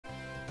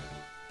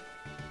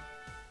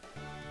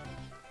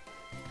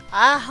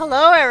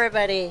Hello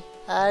everybody.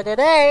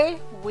 Today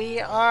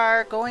we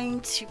are going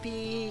to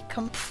be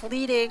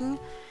completing,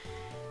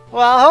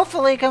 well,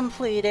 hopefully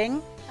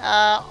completing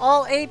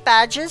all 8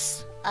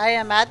 badges. I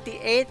am at the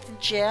 8th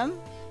gym,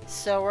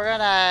 so we're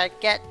gonna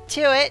get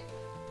to it.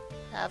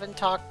 Haven't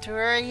talked to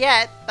her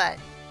yet, but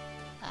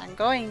I'm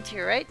going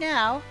to right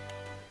now.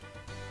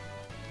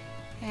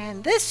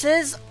 And this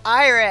is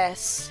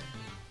Iris,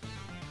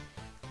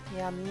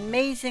 the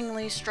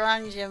amazingly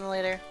strong gym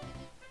leader.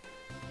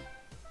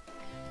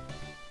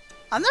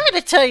 I'm not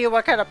going to tell you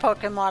what kind of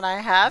Pokemon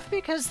I have,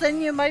 because then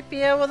you might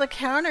be able to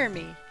counter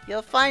me.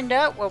 You'll find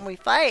out when we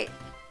fight.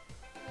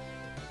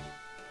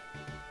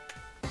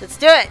 Let's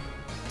do it.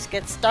 Let's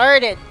get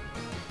started.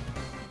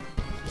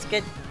 Let's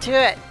get to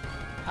it.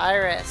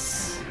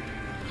 Iris.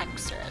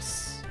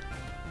 Hexerus.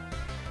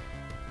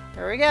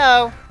 Here we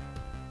go.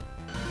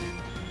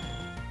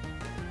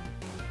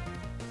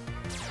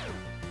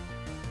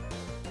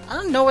 I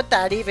don't know what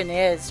that even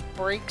is.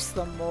 Breaks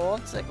the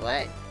mold? It's like,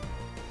 what?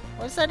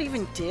 What does that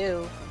even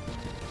do?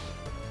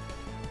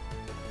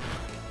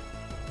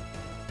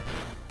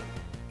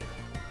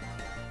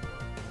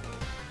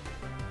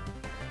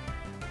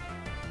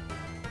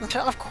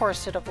 Of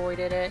course it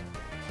avoided it.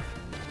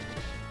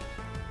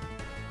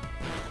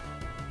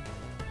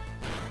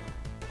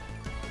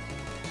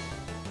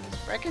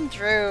 Breaking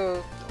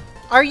through.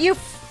 Are you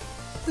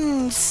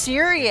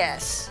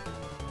serious?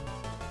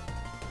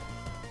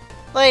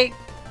 Like,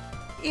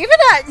 even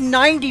at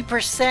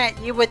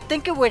 90%, you would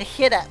think it would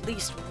hit at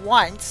least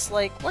once.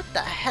 Like, what the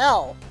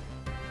hell?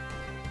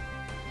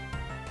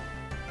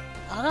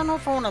 I don't know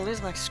if I want to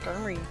lose my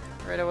Skirmy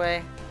right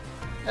away.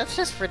 That's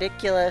just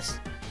ridiculous.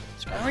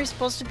 Skirmy's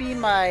supposed to be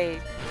my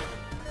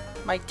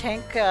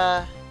tank,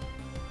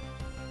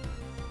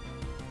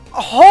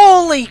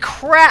 Holy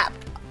crap!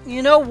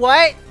 You know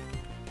what?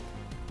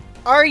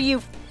 Are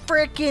you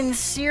freaking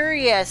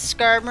serious,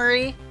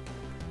 Skirmy?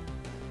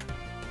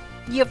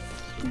 You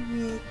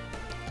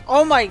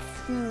oh my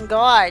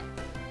god.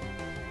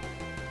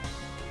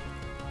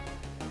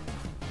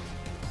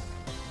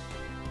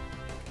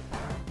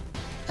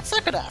 That's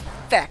not gonna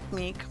affect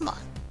me. Come on.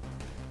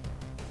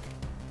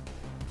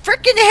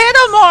 Freaking hit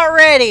him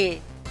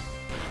already!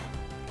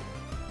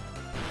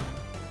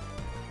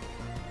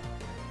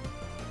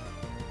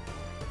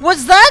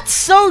 Was that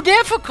so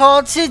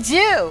difficult to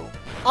do?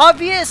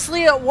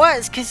 Obviously it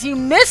was, because you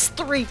missed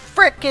 3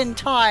 freaking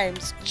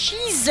times.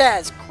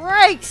 Jesus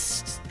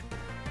Christ!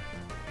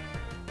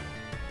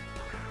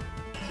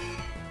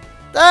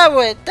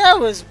 That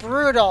was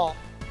brutal.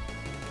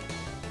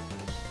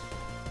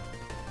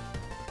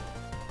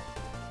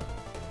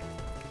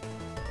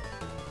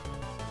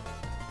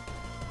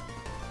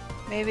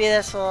 Maybe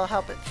this will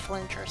help it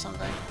flinch or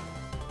something.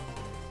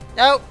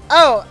 Nope.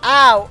 Oh,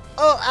 ow.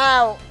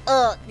 Oh,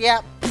 ow.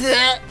 Yeah.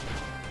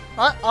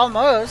 What?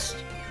 Almost.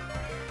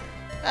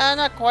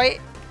 Not quite.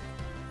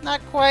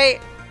 Not quite.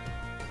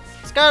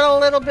 He's got a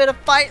little bit of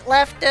fight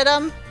left in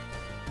him.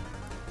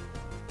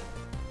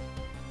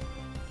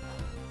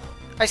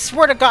 I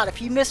swear to God,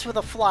 if you miss with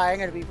a fly, I'm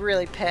gonna be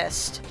really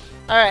pissed.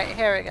 Alright,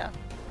 here we go.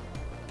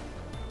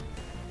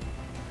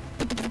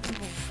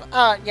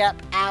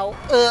 Yep. Ow.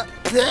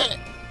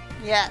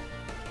 Yeah.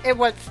 It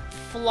went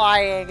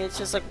flying. It's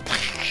just like...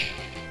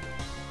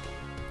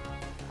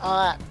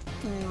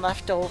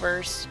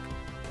 leftovers.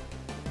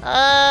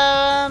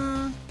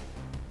 Yeah,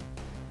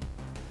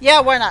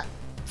 why not?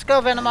 Let's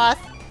go, Venomoth.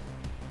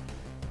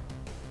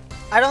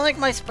 I don't think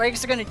my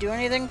spikes are gonna do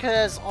anything,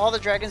 because all the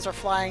dragons are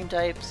flying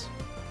types.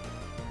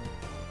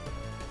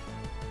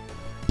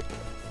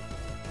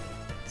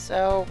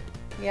 So,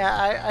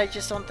 yeah, I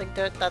just don't think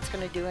that that's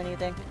gonna do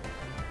anything.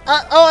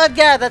 Oh,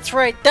 yeah, that's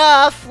right.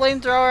 Duh!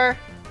 Flamethrower!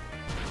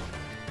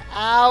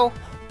 Ow.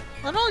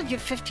 That only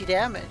did 50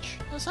 damage.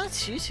 That's not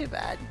too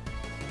bad.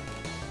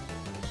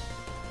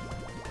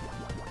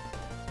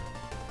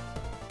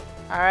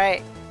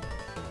 Alright.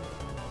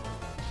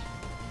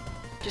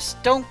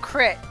 Just don't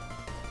crit.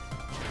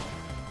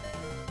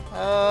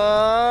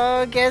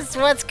 Oh, guess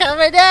what's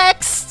coming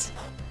next?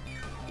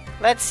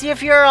 Let's see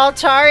if your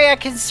Altaria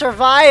can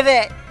survive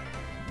it.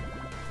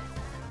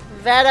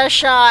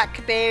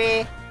 Venoshock,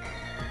 baby.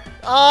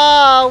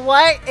 Oh,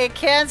 what? It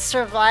can't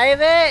survive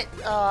it?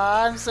 Oh,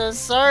 I'm so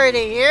sorry to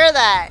hear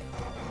that.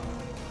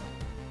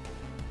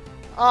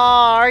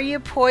 Oh, are you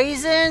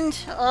poisoned?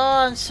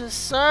 Oh, I'm so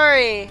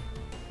sorry.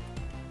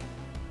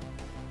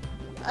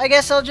 I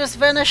guess I'll just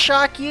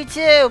Venoshock you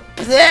too.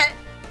 Blech.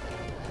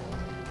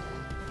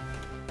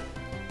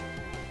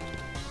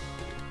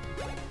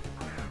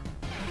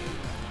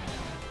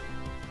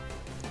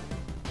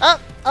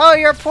 Oh,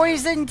 you're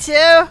poisoned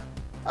too?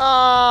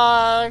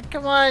 Oh,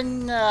 come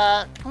on,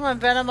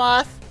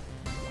 Venomoth.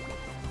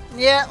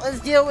 Yeah, let's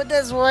deal with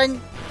this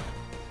one.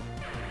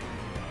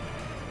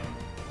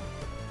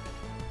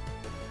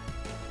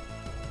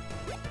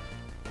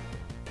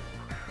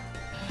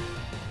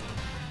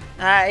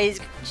 Alright, he's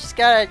just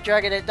gotta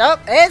drug it. Oh,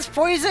 it's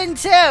poison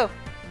too!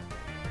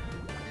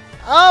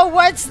 Oh,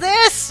 what's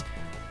this?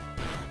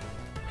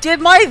 Did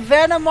my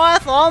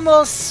Venomoth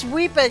almost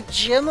sweep a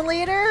gym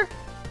leader?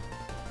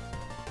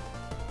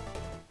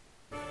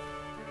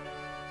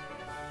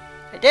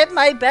 I did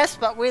my best,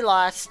 but we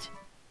lost.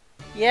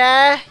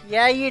 Yeah,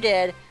 you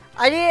did.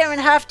 I didn't even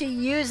have to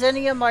use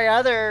any of my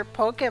other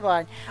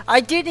Pokemon. I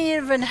didn't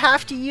even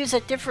have to use a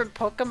different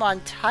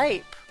Pokemon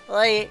type.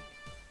 Like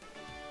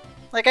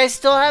I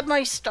still have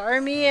my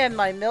Starmie and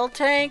my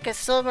Miltank, I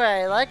still have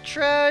my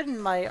Electrode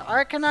and my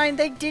Arcanine.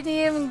 They didn't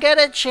even get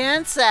a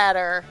chance at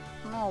her.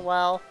 Oh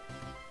well.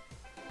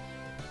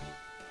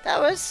 That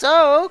was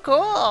so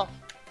cool.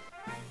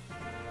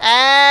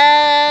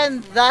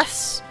 And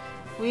thus,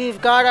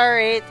 we've got our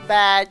 8th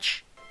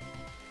badge.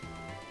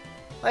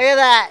 Look at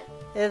that.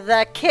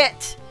 The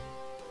kit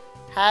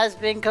has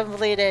been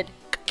completed.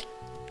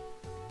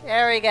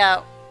 There we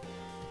go.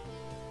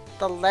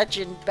 The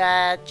legend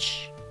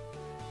badge.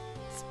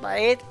 It's my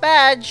 8th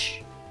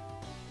badge.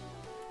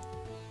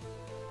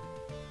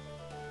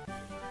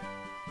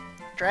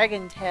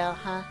 Dragon tail,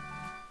 huh?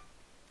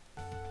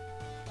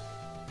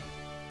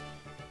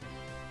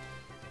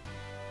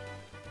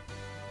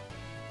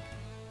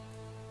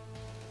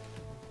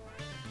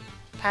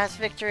 Past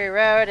Victory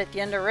Road at the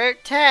end of Route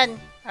 10.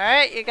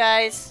 Alright, you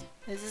guys.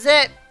 This is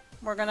it.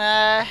 We're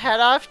gonna head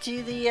off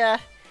to the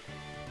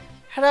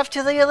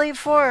Elite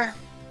Four.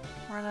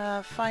 We're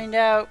gonna find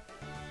out.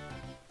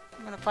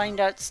 I'm gonna find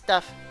out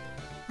stuff.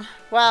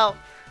 Well,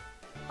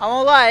 I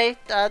won't lie.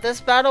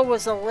 This battle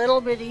was a little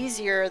bit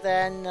easier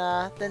than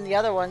the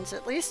other ones.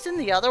 At least in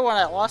the other one,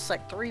 I lost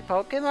like 3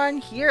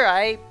 Pokemon. Here,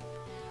 I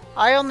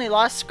only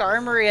lost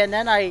Skarmory, and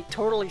then I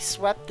totally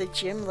swept the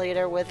gym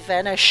leader with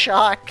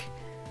Venoshock.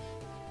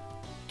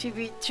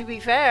 To be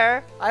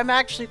fair, I'm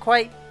actually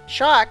quite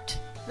shocked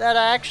that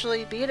I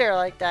actually beat her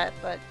like that,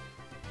 but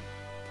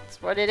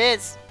it's what it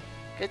is.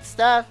 Good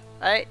stuff.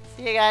 Alright,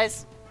 see you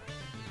guys.